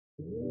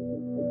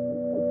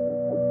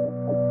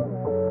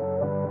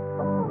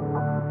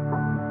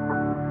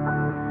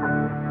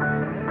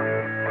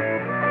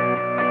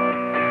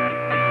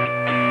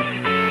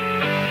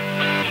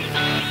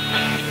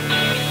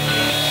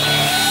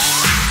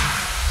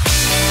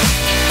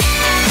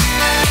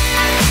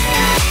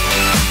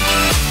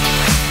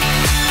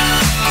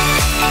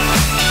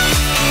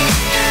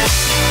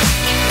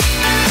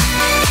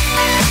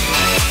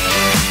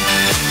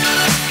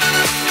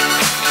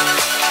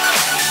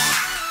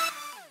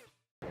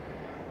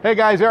Hey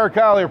guys, Erik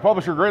here,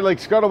 publisher of Great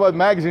Lakes Scuttlebutt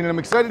magazine, and I'm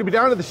excited to be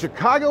down at the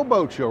Chicago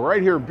Boat Show right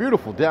here in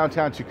beautiful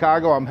downtown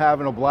Chicago. I'm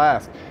having a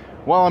blast.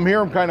 While I'm here,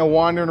 I'm kind of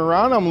wandering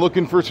around. I'm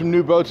looking for some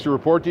new boats to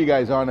report to you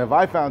guys on. If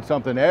I found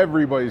something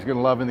everybody's going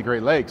to love in the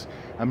Great Lakes,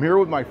 I'm here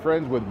with my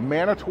friends with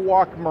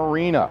Manitowoc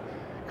Marina.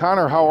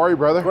 Connor, how are you,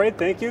 brother? Great,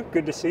 thank you.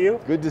 Good to see you.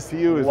 Good to see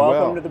you as well.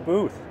 Welcome to the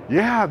booth.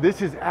 Yeah,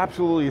 this is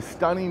absolutely a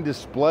stunning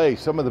display.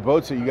 Some of the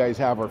boats that you guys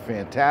have are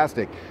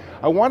fantastic.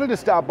 I wanted to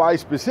stop by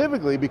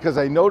specifically because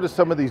I noticed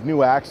some of these new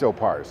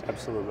Axopars.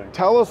 Absolutely.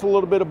 Tell us a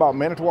little bit about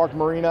Manitowoc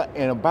Marina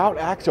and about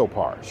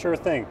Axopar. Sure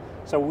thing.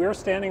 So we're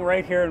standing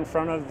right here in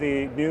front of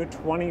the new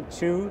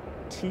 22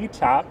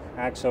 T-Top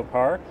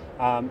Axopar.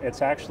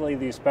 It's actually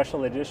the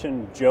special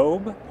edition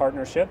Job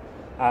partnership.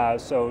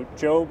 So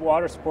Job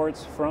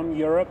Watersports from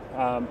Europe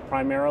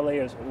primarily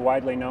is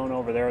widely known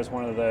over there as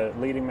one of the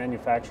leading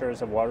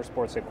manufacturers of water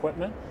sports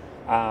equipment.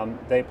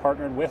 They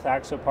partnered with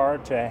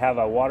Axopar to have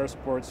a water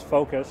sports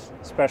focused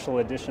special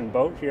edition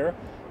boat here.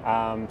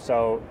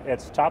 So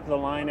it's top of the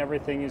line,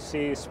 everything you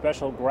see,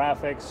 special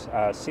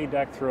graphics, sea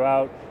deck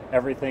throughout,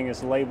 everything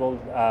is labeled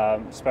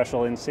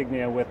special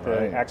insignia with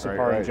the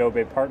Axopar and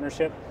Jobe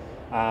partnership.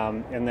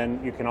 And then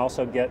you can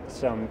also get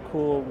some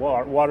cool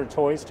water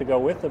toys to go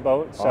with the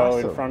boat. So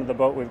awesome. In front of the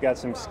boat we've got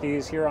some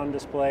skis here on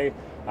display,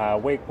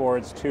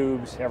 wakeboards,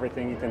 tubes,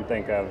 everything you can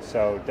think of.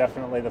 So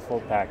definitely the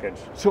full package.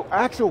 So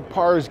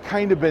Axopar has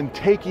kind of been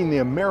taking the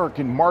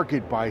American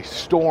market by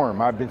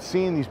storm. I've been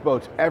seeing these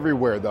boats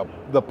everywhere.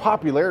 The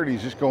popularity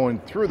is just going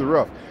through the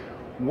roof.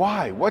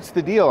 Why? What's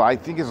the deal? I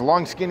think it's a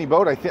long, skinny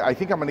boat. I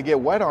think I'm going to get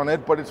wet on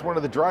it, but it's one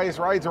of the driest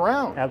rides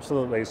around.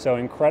 Absolutely. So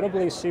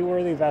incredibly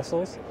seaworthy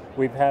vessels.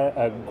 We've had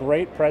a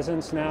great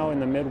presence now in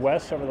the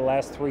Midwest over the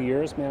last 3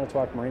 years.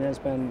 Manitowoc Marina has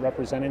been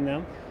representing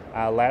them.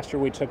 Last year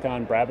we took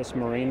on Brabus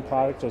Marine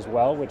product as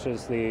well, which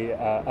is the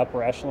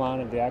upper echelon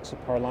of the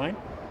Axopar line.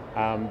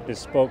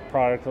 Bespoke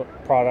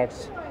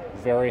products,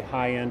 very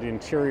high-end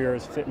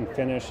interiors, fit and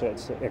finish.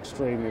 It's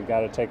extreme. You've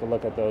got to take a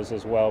look at those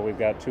as well. We've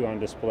got two on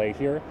display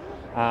here.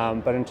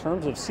 But in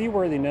terms of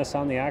seaworthiness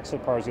on the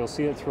Axopars, you'll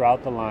see it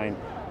throughout the line.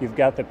 You've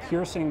got the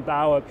piercing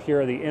bow up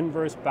here, the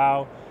inverse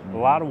bow, a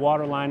lot of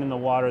water line in the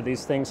water.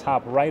 These things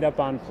hop right up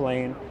on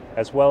plane,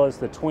 as well as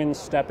the twin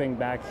stepping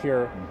back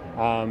here.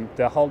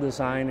 The hull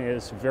design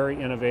is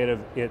very innovative.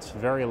 It's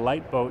very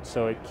light boat,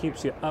 so it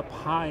keeps you up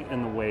high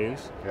in the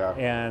waves. Yeah.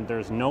 And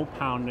there's no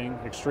pounding,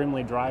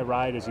 extremely dry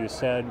ride, as you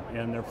said,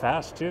 and they're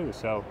fast too,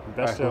 so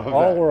best of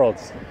all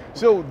worlds.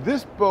 So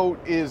this boat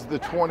is the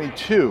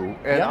 22,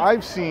 and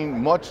I've seen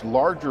much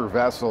larger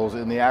vessels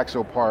in the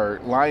Axopar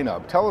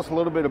lineup. Tell us a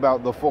little bit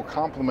about the full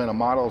complement of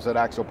models that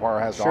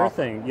Axopar has to offer. Sure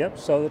thing, yep.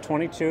 So the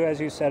 22, as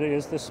you said, it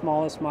is the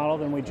smallest model.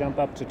 Then we jump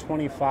up to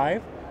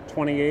 25,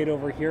 28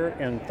 over here,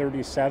 and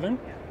 37.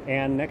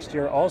 And next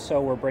year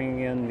also we're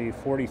bringing in the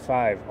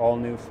 45, all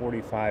new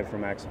 45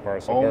 from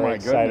Axopar. So very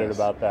excited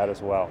about that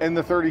as well. And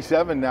the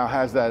 37 now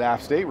has that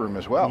aft stateroom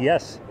as well.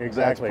 Yes,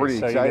 exactly. That's pretty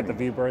exciting. So you get the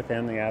V-berth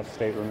and the aft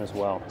stateroom as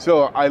well.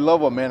 So I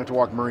love what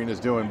Manitowoc Marina is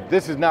doing.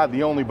 This is not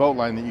the only boat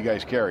line that you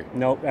guys carry.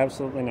 Nope,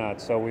 absolutely not.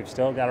 So we've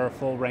still got our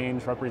full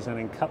range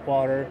representing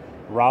Cutwater,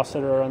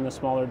 Rossiter on the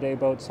smaller day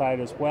boat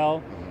side as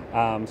well.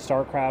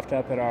 Starcraft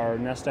up at our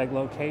Nest Egg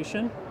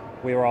location.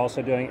 We were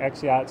also doing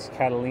X-Yachts,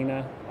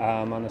 Catalina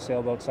on the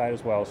sailboat side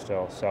as well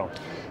still.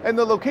 And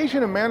the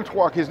location in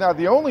Manitowoc is not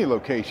the only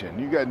location.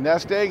 You got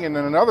Nest Egg and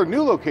then another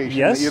new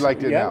location that you'd like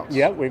to announce.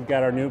 Yeah, we've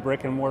got our new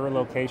brick and mortar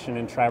location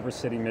in Traverse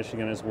City,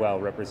 Michigan as well,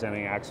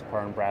 representing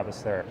Axopar and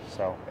Brabus there.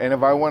 And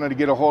if I wanted to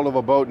get a hold of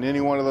a boat in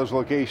any one of those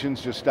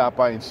locations, just stop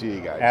by and see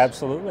you guys.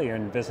 Absolutely,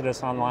 and visit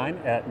us online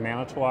at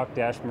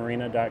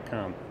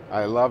manitowoc-marina.com.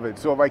 I love it.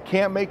 So if I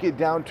can't make it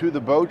down to the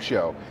boat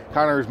show,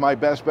 Connor, is my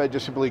best bet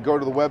just simply go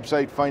to the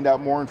website, find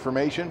out more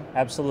information?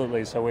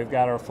 Absolutely. So we've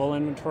got our full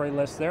inventory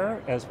list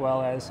there, as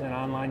well as an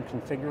online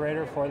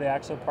configurator for the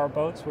Axopar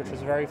boats, which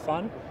is very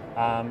fun.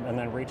 And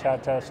then reach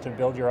out to us to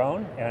build your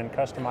own and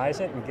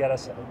customize it and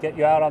get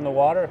you out on the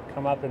water,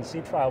 come up and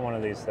sea trial one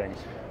of these things.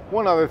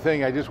 One other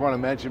thing I just want to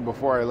mention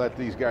before I let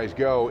these guys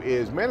go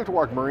is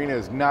Manitowoc Marina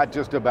is not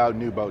just about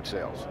new boat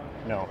sales.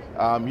 No.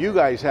 You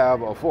guys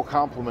have a full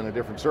complement of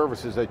different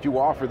services that you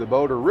offer the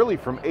boater, really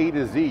from A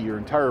to Z, your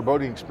entire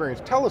boating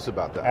experience. Tell us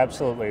about that.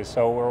 Absolutely.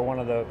 So we're one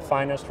of the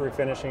finest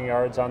refinishing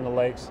yards on the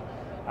lakes.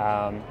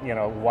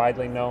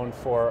 Widely known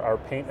for our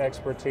paint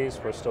expertise.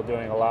 We're still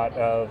doing a lot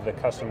of the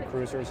custom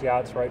cruisers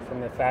yachts right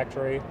from the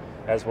factory,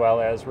 as well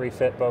as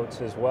refit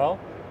boats as well.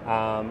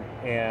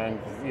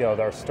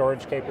 Our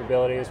storage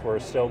capabilities, we're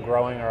still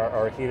growing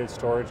our heated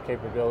storage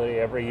capability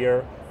every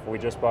year. We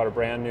just bought a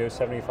brand new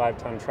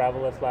 75-ton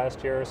travel lift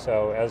last year,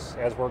 so as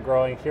we're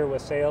growing here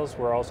with sales,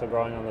 we're also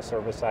growing on the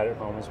service side at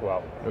home as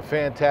well. A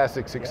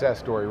fantastic success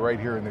story right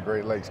here in the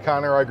Great Lakes.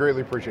 Connor, I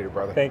greatly appreciate it,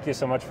 brother. Thank you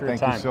so much for your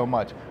time. Thank you so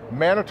much.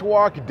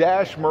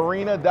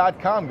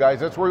 Manitowoc-marina.com, guys.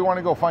 That's where you want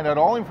to go find out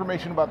all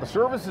information about the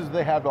services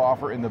they have to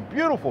offer in the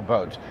beautiful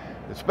boats,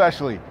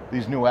 especially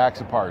these new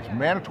Axopars.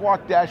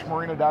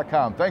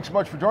 Manitowoc-marina.com. Thanks so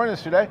much for joining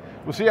us today.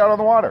 We'll see you out on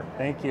the water.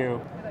 Thank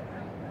you.